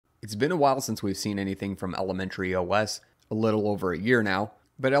It's been a while since we've seen anything from Elementary OS, a little over a year now,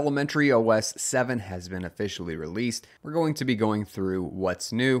 but Elementary OS 7 has been officially released. We're going to be going through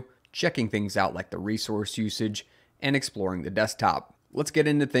what's new, checking things out like the resource usage, and exploring the desktop. Let's get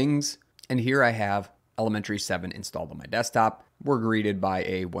into things, and here I have Elementary 7 installed on my desktop. We're greeted by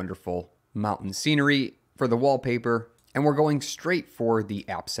a wonderful mountain scenery for the wallpaper, and we're going straight for the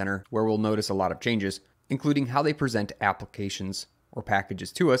App Center, where we'll notice a lot of changes, including how they present applications or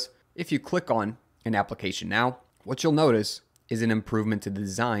packages to us. If you click on an application now, what you'll notice is an improvement to the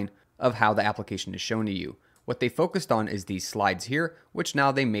design of how the application is shown to you. What they focused on is these slides here, which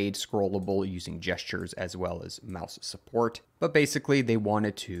now they made scrollable using gestures as well as mouse support. But basically they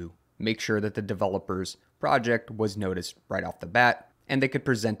wanted to make sure that the developer's project was noticed right off the bat, and they could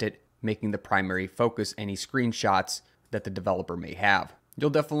present it, making the primary focus any screenshots that the developer may have. You'll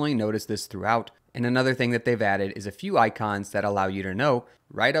definitely notice this throughout. And another thing that they've added is a few icons that allow you to know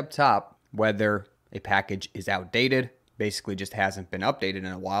right up top whether a package is outdated, basically just hasn't been updated in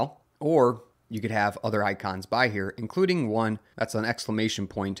a while, or you could have other icons by here, including one that's an exclamation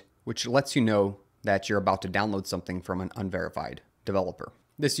point, which lets you know that you're about to download something from an unverified developer.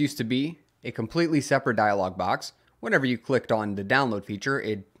 This used to be a completely separate dialog box. Whenever you clicked on the download feature,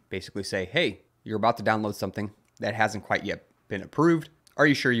 it'd basically say, hey, you're about to download something that hasn't quite yet been approved. Are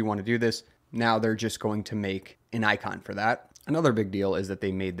you sure you want to do this? Now they're just going to make an icon for that. Another big deal is that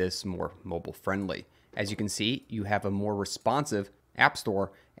they made this more mobile friendly. As you can see, you have a more responsive app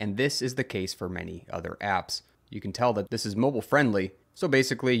store, and this is the case for many other apps. You can tell that this is mobile friendly, so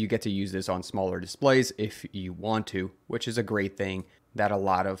basically you get to use this on smaller displays if you want to, which is a great thing that a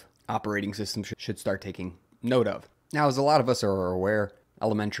lot of operating systems should start taking note of. Now, as a lot of us are aware,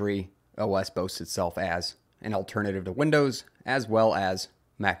 Elementary OS boasts itself as an alternative to Windows as well as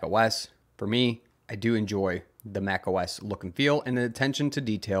macOS. For me, I do enjoy the macOS look and feel and the attention to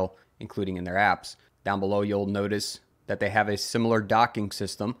detail, including in their apps. Down below, you'll notice that they have a similar docking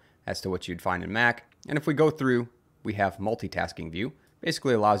system as to what you'd find in Mac. And if we go through, we have multitasking view.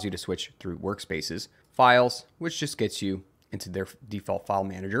 Basically allows you to switch through workspaces. Files, which just gets you into their default file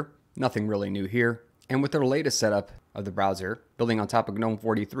manager. Nothing really new here. And with their latest setup of the browser, building on top of GNOME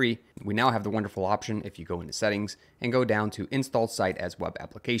 43, we now have the wonderful option, if you go into settings and go down to install site as web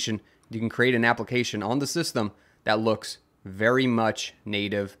application, you can create an application on the system that looks very much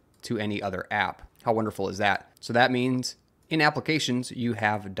native to any other app. How wonderful is that? So that means in applications, you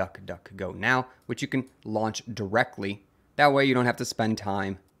have DuckDuckGo now, which you can launch directly. That way you don't have to spend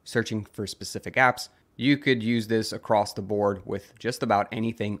time searching for specific apps. You could use this across the board with just about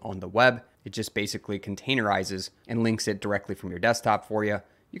anything on the web. It just basically containerizes and links it directly from your desktop for you.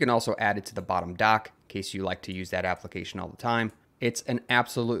 You can also add it to the bottom dock in case you like to use that application all the time. It's an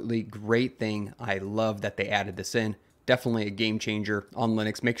absolutely great thing. I love that they added this in. Definitely a game changer on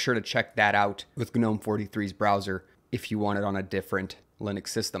Linux. Make sure to check that out with GNOME 43's browser if you want it on a different Linux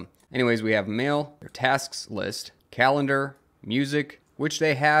system. Anyways, we have mail, their tasks list, calendar, music, which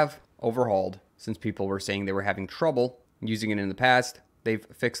they have overhauled since people were saying they were having trouble using it in the past. They've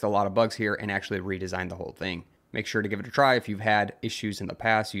fixed a lot of bugs here and actually redesigned the whole thing. Make sure to give it a try if you've had issues in the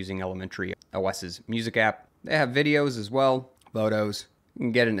past using Elementary OS's music app. They have videos as well, photos. You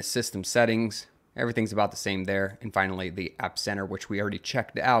can get into system settings. Everything's about the same there. And finally, the App Center, which we already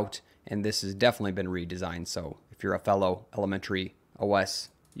checked out. And this has definitely been redesigned. So if you're a fellow Elementary OS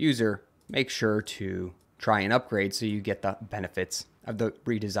user, make sure to try and upgrade so you get the benefits of the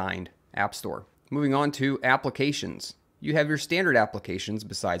redesigned App Store. Moving on to applications. You have your standard applications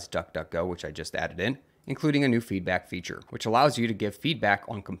besides DuckDuckGo, which I just added in, including a new feedback feature, which allows you to give feedback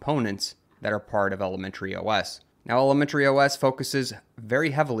on components that are part of Elementary OS. Now, Elementary OS focuses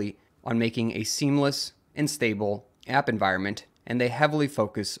very heavily on making a seamless and stable app environment, and they heavily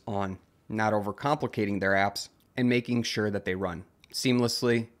focus on not overcomplicating their apps and making sure that they run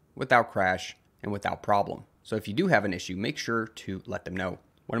seamlessly, without crash, and without problem. So if you do have an issue, make sure to let them know.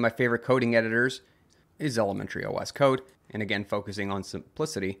 One of my favorite coding editors is Elementary OS Code, and again, focusing on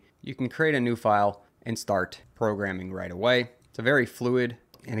simplicity, you can create a new file and start programming right away. It's a very fluid,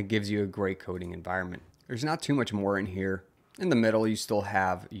 and it gives you a great coding environment. There's not too much more in here. In the middle, you still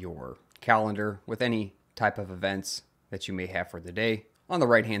have your calendar with any type of events that you may have for the day. On the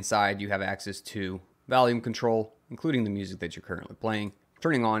right-hand side, you have access to volume control, including the music that you're currently playing,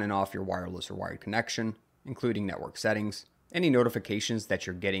 turning on and off your wireless or wired connection, including network settings, any notifications that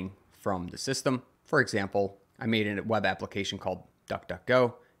you're getting from the system. For example, I made a web application called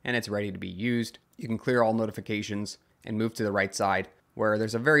DuckDuckGo, and it's ready to be used. You can clear all notifications and move to the right side, where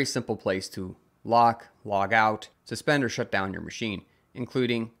there's a very simple place to lock, log out, suspend or shut down your machine,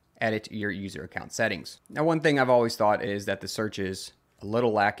 including edit your user account settings. Now, one thing I've always thought is that the searches a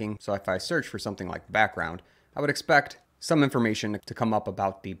little lacking. So if I search for something like background, I would expect some information to come up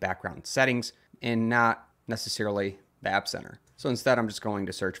about the background settings and not necessarily the App Center. So instead, I'm just going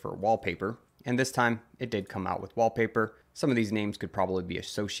to search for wallpaper. And this time it did come out with wallpaper. Some of these names could probably be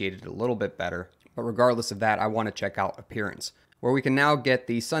associated a little bit better. But regardless of that, I want to check out appearance, where we can now get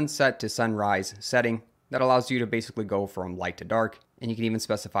the sunset to sunrise setting that allows you to basically go from light to dark. And you can even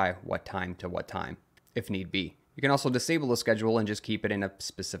specify what time to what time if need be. You can also disable the schedule and just keep it in a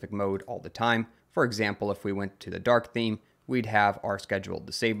specific mode all the time. For example, if we went to the dark theme, we'd have our schedule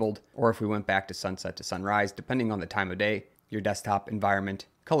disabled, or if we went back to sunset to sunrise, depending on the time of day, your desktop environment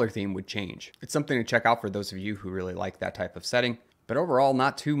color theme would change. It's something to check out for those of you who really like that type of setting. But overall,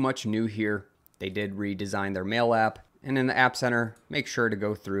 not too much new here. They did redesign their mail app, and in the App Center, make sure to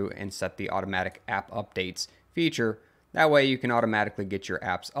go through and set the automatic app updates feature. That way you can automatically get your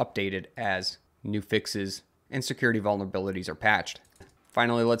apps updated as new fixes and security vulnerabilities are patched.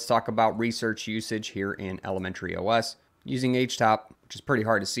 Finally, let's talk about research usage here in Elementary OS. Using HTOP, which is pretty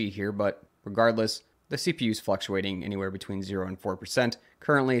hard to see here, but regardless, the CPU is fluctuating anywhere between 0 and 4%.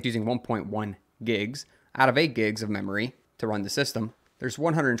 Currently, it's using 1.1 gigs out of 8 gigs of memory to run the system. There's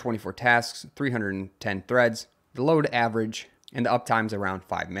 124 tasks, 310 threads. The load average and the uptime's around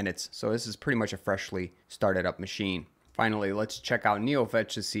 5 minutes, so this is pretty much a freshly started up machine. Finally, let's check out NeoFetch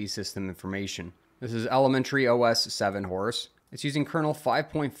to see system information. This is Elementary OS 7 Horse. It's using kernel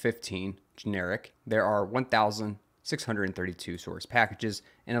 5.15 generic. There are 1,632 source packages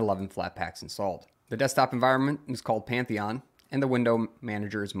and 11 Flatpaks installed. The desktop environment is called Pantheon, and the window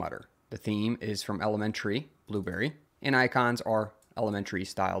manager is Mutter. The theme is from Elementary, Blueberry, and icons are Elementary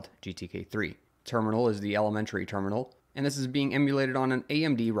styled GTK3. Terminal is the Elementary terminal, and this is being emulated on an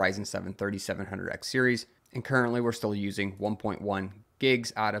AMD Ryzen 7 3700X series, and currently we're still using 1.1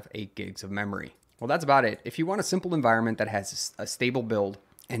 gigs out of 8 gigs of memory. Well, that's about it. If you want a simple environment that has a stable build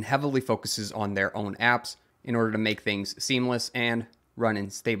and heavily focuses on their own apps in order to make things seamless and run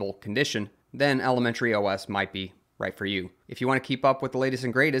in stable condition, then Elementary OS might be right for you. If you want to keep up with the latest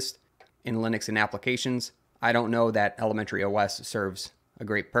and greatest in Linux and applications, I don't know that Elementary OS serves a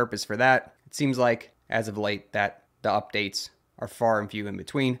great purpose for that. It seems like, as of late, that the updates are far and few in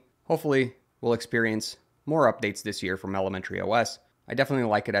between. Hopefully, we'll experience more updates this year from Elementary OS. I definitely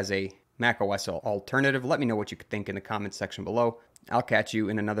like it as a macOS alternative. Let me know what you think in the comments section below. I'll catch you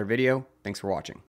in another video. Thanks for watching.